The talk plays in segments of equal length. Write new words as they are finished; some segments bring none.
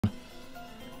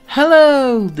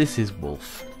Hello, this is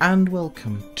Wolf, and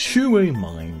welcome to a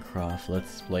Minecraft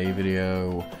Let's Play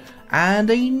video, and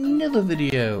another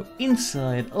video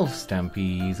inside of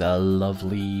Stampy's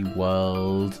lovely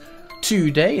world.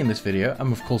 Today, in this video,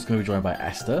 I'm of course going to be joined by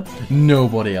Esther,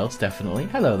 nobody else, definitely.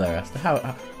 Hello there,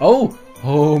 Esther.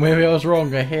 Oh, maybe I was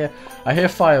wrong. I hear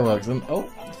fireworks, and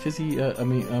Fizzy.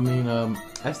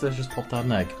 Esther's just popped out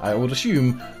an egg. I would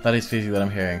assume that is Fizzy that I'm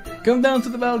hearing. Come down to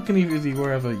the balcony, Fizzy,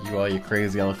 wherever you are, you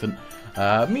crazy elephant.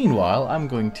 Meanwhile, I'm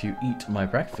going to eat my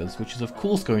breakfast, which is of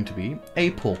course going to be a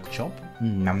pork chop.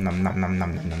 Nom nom nom nom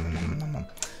nom nom nom nom nom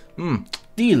nom.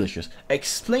 Delicious.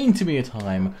 Explain to me a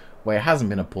time where it hasn't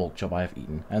been a pork chop I have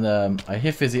eaten. And I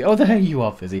hear Fizzy. Oh, there you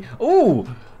are, Fizzy. Oh,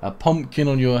 a pumpkin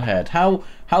on your head. How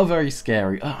very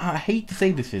scary. I hate to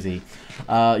say this, Fizzy.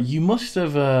 You must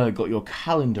have got your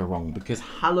calendar wrong, because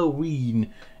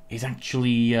Halloween is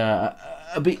actually a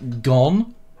bit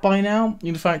gone by now.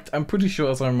 In fact, I'm pretty sure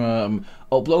as I'm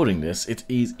uploading this, it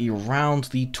is around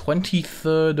the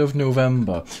 23rd of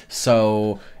November.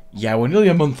 So, yeah, we're nearly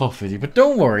a month off, Fizzy. But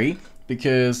don't worry,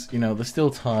 because, you know, there's still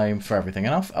time for everything,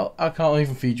 and I can't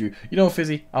even feed you. You know,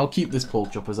 Fizzy, I'll keep this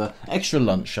pork chop as an extra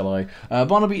lunch, shall I?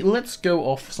 Barnaby, let's go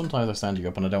off. Sometimes I stand you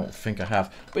up, and I don't think I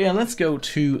have. But yeah, let's go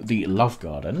to the love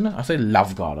garden. I say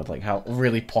love garden, like how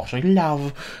really posh. I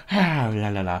love. Ah, la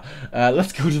la la.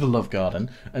 Let's go to the love garden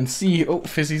and see. Oh,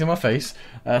 Fizzy's in my face.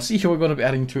 See who we're going to be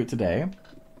adding to it today.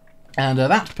 And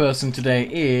that person today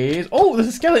is... Oh, there's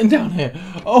a skeleton down here.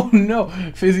 Oh, no.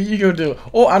 Fizzy, you go do it.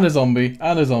 Oh, and a zombie.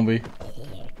 And a zombie.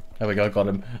 There we go, got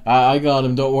him. I got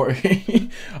him, don't worry.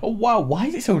 Oh, wow, why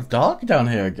is it so dark down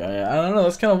here? I don't know,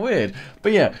 that's kind of weird.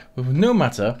 But yeah, no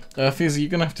matter. Fizzy, you're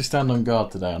going to have to stand on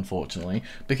guard today, unfortunately.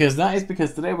 Because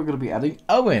today we're going to be adding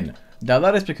Owen. Now,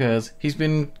 that is because he's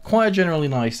been quite a generally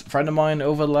nice friend of mine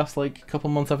over the last,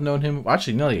 couple months I've known him.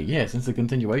 Actually, nearly a year since the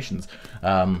continuations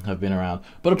have been around.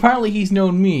 But apparently he's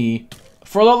known me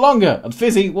for a lot longer. And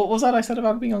Fizzy, what was that I said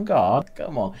about being on guard?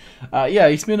 Come on. Yeah,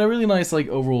 he's been a really nice,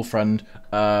 overall friend.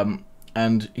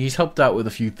 And he's helped out with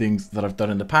a few things that I've done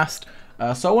in the past.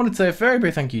 So I wanted to say a very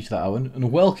big thank you to that, Owen,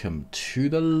 and welcome to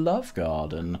the Love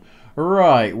Garden.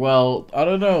 Right, well, I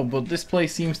don't know, but this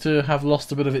place seems to have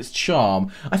lost a bit of its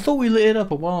charm. I thought we lit it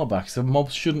up a while back, so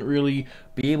mobs shouldn't really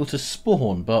be able to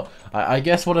spawn, but I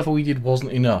guess whatever we did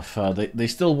wasn't enough. They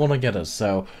still want to get us,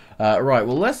 so... right,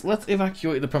 well, let's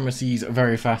evacuate the premises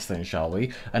very fast then, shall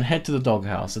we? And head to the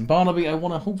doghouse. And Barnaby, I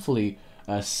want to hopefully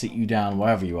sit you down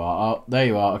wherever you are. Oh, there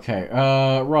you are, okay.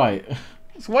 Right.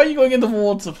 So why are you going in the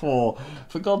water for?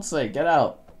 For God's sake, get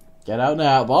out. Get out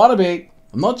now. Barnaby!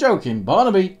 I'm not joking.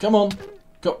 Barnaby, come on.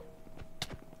 Go.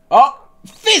 Oh,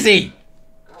 Fizzy!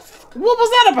 What was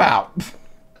that about?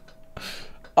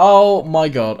 Oh my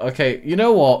God. Okay, you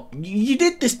know what? You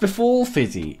did this before,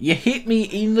 Fizzy. You hit me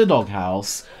in the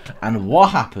doghouse, and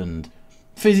what happened?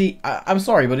 Fizzy, I'm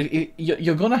sorry, but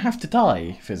you're gonna have to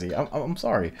die, Fizzy. I'm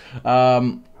sorry.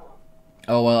 Oh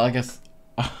well, I guess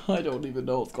I don't even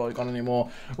know what's going on anymore.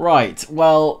 Right.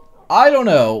 Well, I don't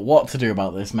know what to do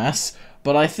about this mess.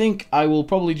 But I think I will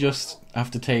probably just have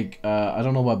to take... I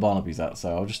don't know where Barnaby's at,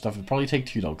 so I'll just have to probably take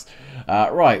 2 dogs.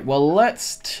 Right, well,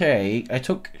 let's take...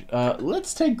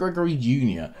 let's take Gregory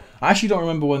Jr. I actually don't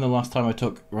remember when the last time I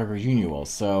took Gregory Jr.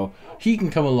 was, so he can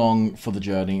come along for the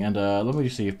journey. And let me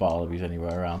just see if Barnaby's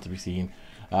anywhere around to be seen.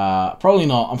 Probably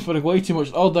not. I'm spending way too much...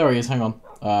 Oh, there he is. Hang on.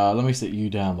 Let me sit you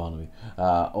down, Barnaby.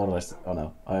 Or did I... Oh,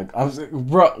 no.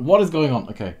 Bro, what is going on?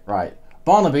 Okay, right.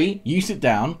 Barnaby, you sit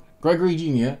down. Gregory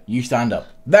Jr., you stand up.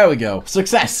 There we go.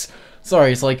 Success!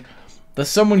 Sorry, it's like, there's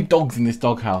so many dogs in this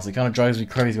doghouse, it kind of drives me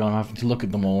crazy when I'm having to look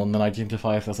at them all and then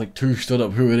identify if there's 2 stood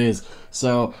up who it is.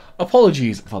 So,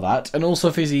 apologies for that. And also,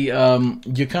 Fizzy,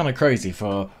 you're kind of crazy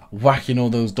for whacking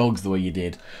all those dogs the way you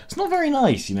did. It's not very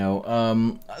nice, you know.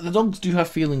 The dogs do have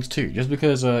feelings too. Just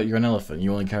because you're an elephant,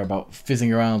 you only care about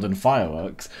fizzing around and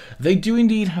fireworks. They do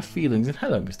indeed have feelings. And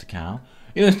hello, Mr. Cow.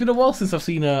 You know, it's been a while since I've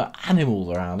seen animals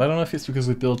around. I don't know if it's because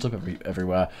we've built up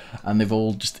everywhere and they've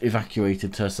all just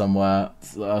evacuated to somewhere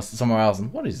else.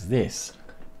 And what is this?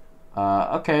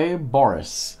 Okay,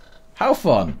 Boris. How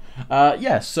fun.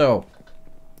 Yeah, so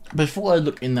before I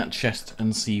look in that chest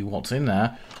and see what's in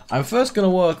there, I'm first going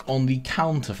to work on the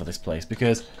counter for this place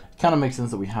because it kind of makes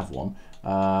sense that we have one.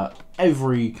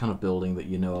 Every kind of building that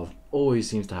you know of always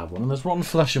seems to have one. And there's rotten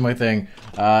flesh in my thing.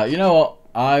 You know what?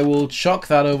 I will chuck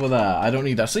that over there. I don't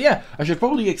need that. So yeah, I should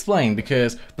probably explain,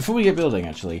 because before we get building,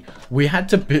 actually, we had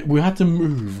to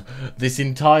move this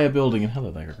entire building. And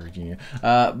hello there, Gregory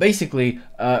Jr. Basically,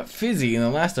 Fizzy in the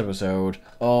last episode.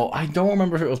 Oh, I don't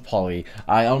remember if it was Polly.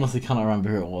 I honestly cannot remember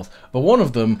who it was. But one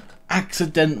of them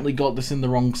accidentally got this in the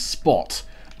wrong spot.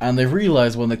 and they've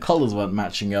realised when the colours weren't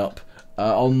matching up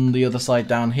on the other side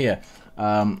down here.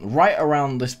 Right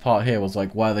around this part here was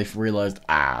like why they've realised,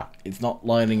 it's not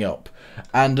lining up.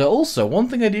 And also, one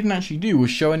thing I didn't actually do was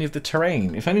show any of the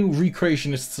terrain. If any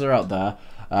recreationists are out there,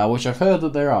 which I've heard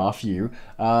that there are a few,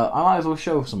 I might as well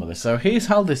show some of this. So here's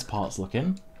how this part's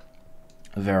looking.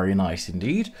 Very nice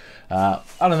indeed. I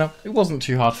don't know, it wasn't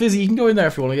too hard. Fizzy, you can go in there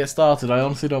if you want to get started. I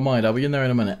honestly don't mind. I'll be in there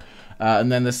in a minute.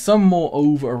 And then there's some more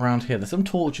over around here. There's some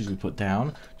torches we put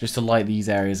down just to light these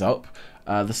areas up.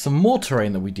 There's some more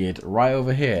terrain that we did right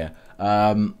over here.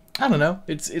 I don't know,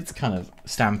 it's kind of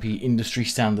Stampy industry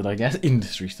standard, I guess.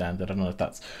 Industry standard, I don't know if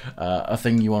that's a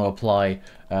thing you want to apply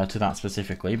to that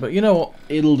specifically, but you know what,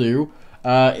 it'll do.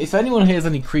 If anyone hears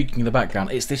any creaking in the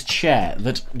background, it's this chair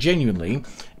that, genuinely,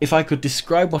 if I could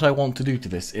describe what I want to do to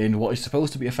this in what is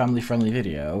supposed to be a family-friendly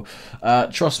video,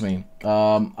 trust me,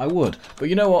 I would. But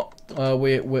you know what?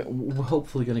 We're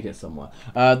hopefully going to get somewhere.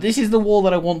 This is the wall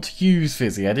that I want to use,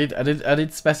 Fizzy. I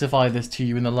did specify this to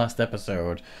you in the last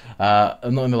episode. Not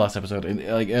in the last episode,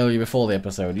 like earlier before the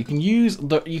episode. You can use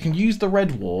the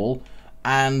red wall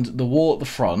and the wall at the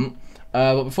front.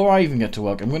 But before I even get to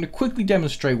work, I'm going to quickly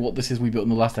demonstrate what this is we built in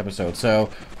the last episode. So,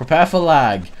 prepare for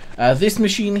lag. This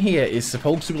machine here is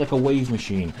supposed to be like a wave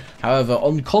machine. However,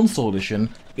 on console edition,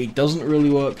 it doesn't really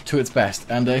work to its best.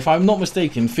 And if I'm not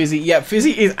mistaken, Fizzy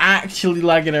is actually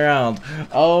lagging around.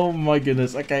 Oh my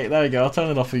goodness. Okay, there we go. I'll turn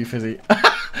it off for you, Fizzy.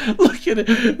 Look at it.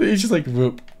 It's just like,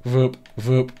 whoop, whoop,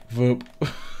 whoop, whoop.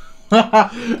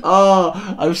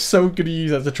 Oh, I'm so gonna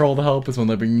use that to troll the helpers when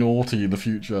they're being naughty in the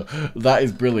future. That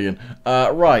is brilliant.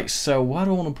 Right, so where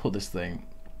do I want to put this thing?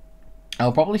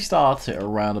 I'll probably start it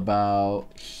around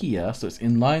about here, so it's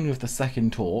in line with the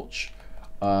second torch.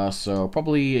 So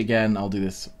probably, again, I'll do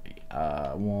this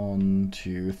 1,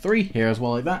 2, 3 here as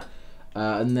well, like that.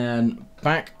 And then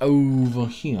back over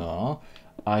here,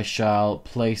 I shall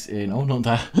place in, oh, not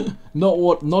that,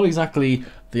 not exactly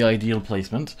the ideal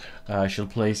placement. I shall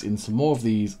place in some more of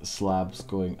these slabs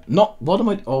going,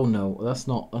 oh no, that's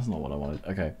not what I wanted,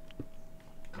 okay.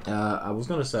 I was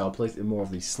going to say I'll place in more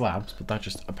of these slabs, but that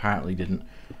just apparently didn't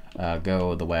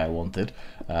go the way I wanted.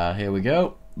 Here we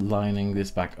go, lining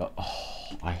this back up.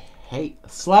 Oh, I hate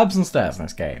slabs and stairs in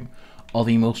this game. Are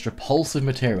the most repulsive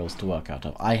materials to work out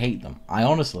of. I hate them. I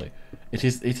honestly, it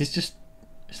is just,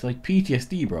 it's like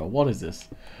PTSD, bro. What is this?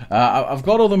 I've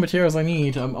got all the materials I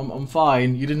need. I'm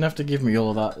fine. You didn't have to give me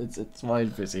all of that. It's fine,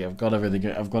 Fizzy. I've got everything.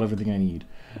 I've got everything I need.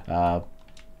 I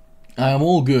am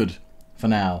all good for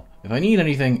now. If I need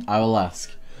anything, I will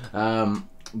ask.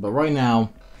 But right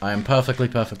now, I am perfectly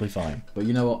fine. But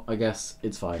you know what? I guess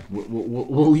it's fine.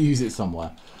 We'll use it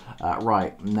somewhere.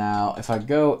 Right now, if I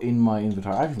go in my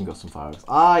inventory, I've even got some fireworks.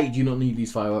 I do not need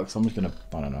these fireworks. I'm just gonna.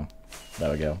 I don't know.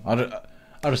 There we go.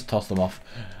 I'll just toss them off.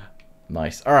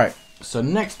 Nice. Alright, so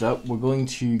next up, we're going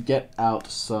to get out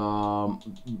some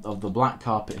of the black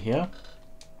carpet here.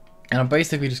 And I'm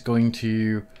basically just going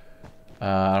to,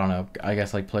 I don't know, I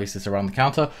guess like place this around the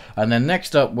counter. And then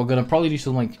next up, we're going to probably do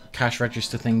some like cash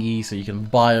register thingy so you can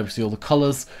buy obviously all the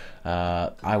colours.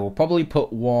 I will probably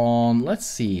put one, let's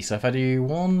see, so if I do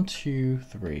 1, 2,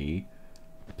 3,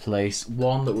 place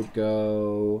one that would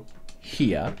go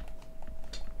here.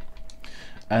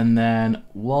 And then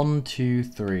 1, 2,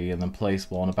 3, and then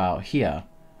place one about here.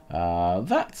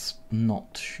 That's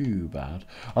not too bad,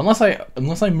 unless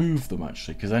I move them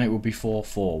actually, because then it would be 4,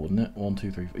 4, wouldn't it? 1,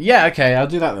 2, 3, 4. Yeah, okay, I'll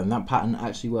do that then. That pattern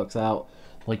actually works out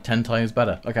like 10 times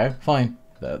better. Okay, fine.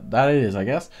 That it is, I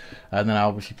guess. And then I'll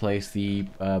obviously place the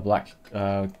black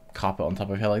carpet on top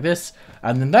of here like this,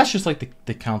 and then that's just like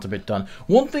the counter bit done.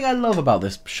 One thing I love about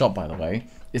this shop, by the way,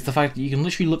 is the fact that you can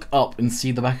literally look up and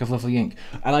see the back of Lovely Ink.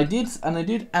 And I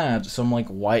did add some like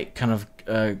white kind of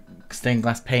stained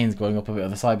glass panes going up a bit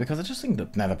on the side, because I just think the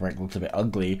nether brick looks a bit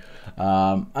ugly,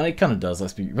 and it kind of does.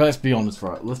 Let's be honest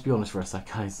for a sec,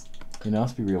 guys. You know,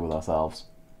 let's be real with ourselves.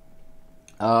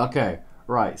 Okay,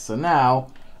 right. So now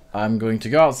I'm going to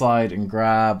go outside and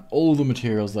grab all the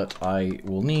materials that I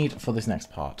will need for this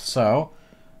next part. So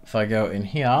if I go in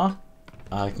here,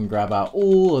 I can grab out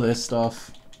all of this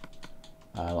stuff.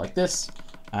 Like this,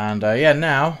 and yeah,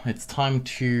 now it's time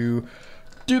to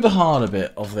do the harder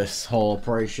bit of this whole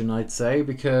operation, I'd say,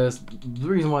 because the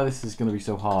reason why this is going to be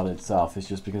so hard itself is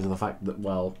just because of the fact that,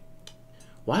 well,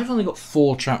 I've only got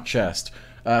 4 trap chests.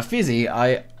 Fizzy,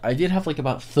 I did have like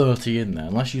about 30 in there,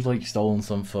 unless you've like stolen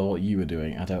some for what you were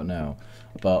doing, I don't know,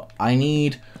 but I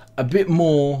need a bit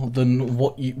more than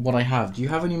what I have. Do you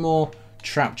have any more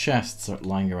trap chests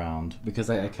lying around? Because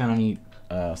I kind of need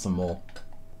some more.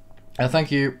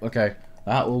 Thank you. Okay,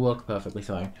 that will work perfectly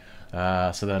fine.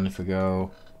 So then if we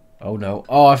go Oh no.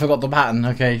 Oh, I forgot the pattern.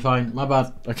 Okay, fine. My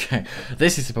bad. Okay.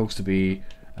 This is supposed to be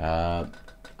a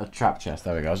trap chest.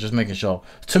 There we go. I was just making sure.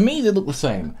 To me, they look the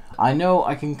same. I know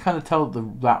I can kind of tell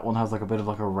that one has like a bit of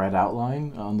like a red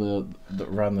outline on the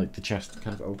around like the chest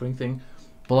kind of opening thing.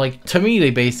 But like to me, they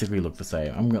basically look the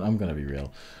same. I'm gonna be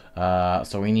real.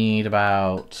 So we need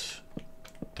about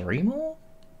 3 more.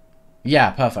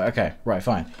 Yeah, perfect. Okay, right,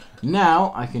 fine.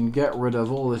 Now I can get rid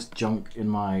of all this junk in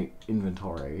my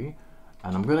inventory.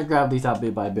 And I'm going to grab these out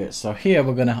bit by bit. So here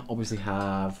we're going to obviously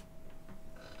have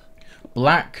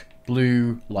black,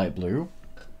 blue, light blue.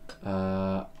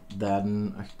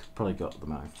 Then I probably got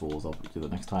them out in fours. I'll do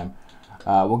that next time.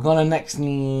 We're going to next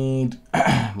need...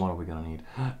 what are we going to need?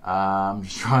 I'm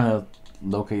just trying to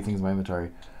locate things in my inventory.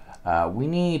 We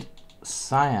need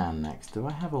cyan next. Do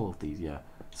I have all of these? Yeah.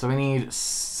 So we need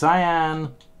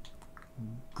cyan...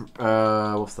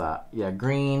 what's that? Yeah,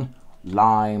 green,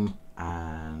 lime,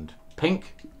 and...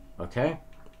 pink. Okay.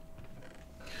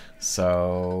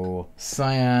 So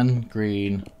cyan,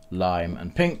 green, lime,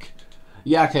 and pink.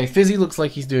 Yeah, okay. Fizzy looks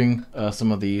like he's doing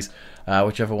some of these.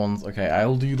 Whichever ones. Okay,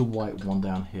 I'll do the white one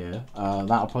down here.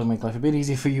 That'll probably make life a bit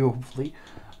easier for you, hopefully.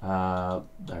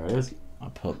 There it is. I'll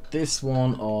put this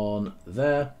one on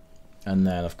there. And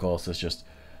then, of course, there's just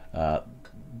I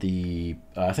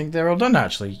think they're all done,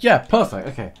 actually. Yeah, perfect.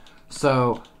 Okay.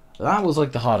 So... that was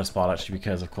like the hardest part actually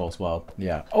because of course, well,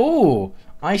 yeah. Oh,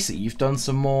 I see. You've done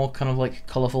some more kind of like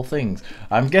colourful things.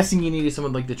 I'm guessing you needed some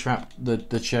of like the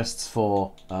chests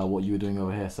for what you were doing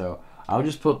over here. So I'll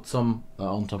just put some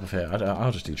on top of here.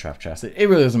 I'll just do trap chests. It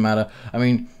really doesn't matter. I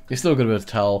mean, you're still going to be able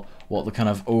to tell what the kind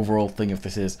of overall thing of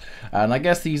this is. And I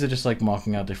guess these are just like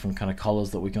marking out different kind of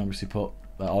colours that we can obviously put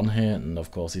on here. And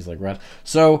of course, he's like red.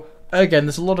 So again,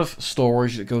 there's a lot of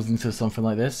storage that goes into something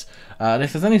like this. And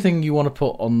if there's anything you want to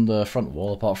put on the front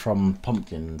wall, apart from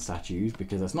pumpkin statues,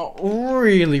 because that's not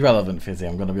really relevant, Fizzy,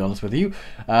 I'm going to be honest with you.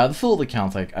 The thought that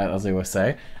counts, like, as they always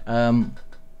say.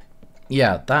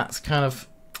 Yeah, that's kind of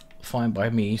fine by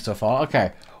me so far.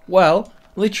 Okay, well,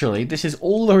 literally, this is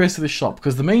all there is to the shop,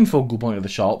 because the main focal point of the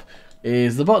shop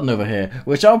is the button over here,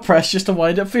 which I'll press just to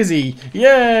wind up Fizzy.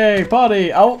 Yay,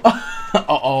 party! Oh,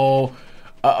 uh-oh.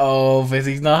 Uh-oh,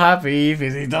 Fizzy's not happy.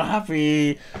 Fizzy's not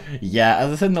happy. Yeah,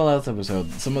 as I said in the last episode,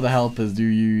 some of the helpers do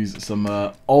use some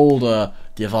older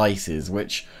devices,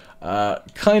 which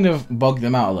kind of bug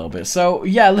them out a little bit. So,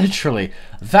 yeah, literally,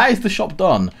 that is the shop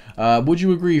done. Would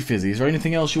you agree, Fizzy? Is there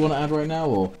anything else you want to add right now?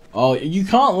 Or oh, you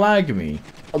can't lag me.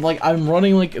 Like, I'm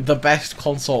running, like, the best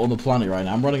console on the planet right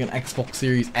now. I'm running an Xbox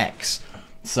Series X.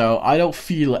 So, I don't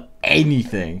feel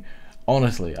anything.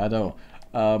 Honestly, I don't.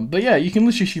 But yeah, you can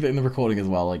literally see that in the recording as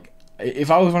well. Like, if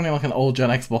I was running like an old gen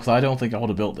Xbox, I don't think I would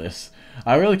have built this.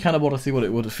 I really kind of want to see what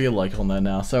it would feel like on there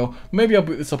now. So maybe I'll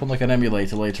boot this up on like an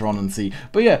emulator later on and see.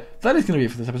 But yeah, that is going to be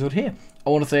it for this episode here. I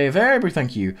want to say a very big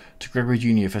thank you to Gregory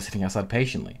Jr. for sitting outside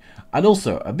patiently. And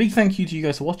also, a big thank you to you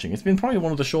guys for watching. It's been probably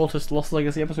one of the shortest Lost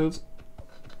Legacy episodes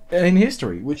in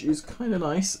history, which is kind of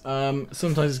nice.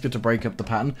 Sometimes it's good to break up the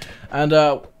pattern. And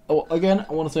again,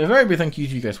 I want to say a very big thank you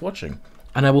to you guys for watching.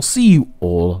 And I will see you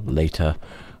all later.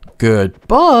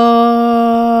 Goodbye.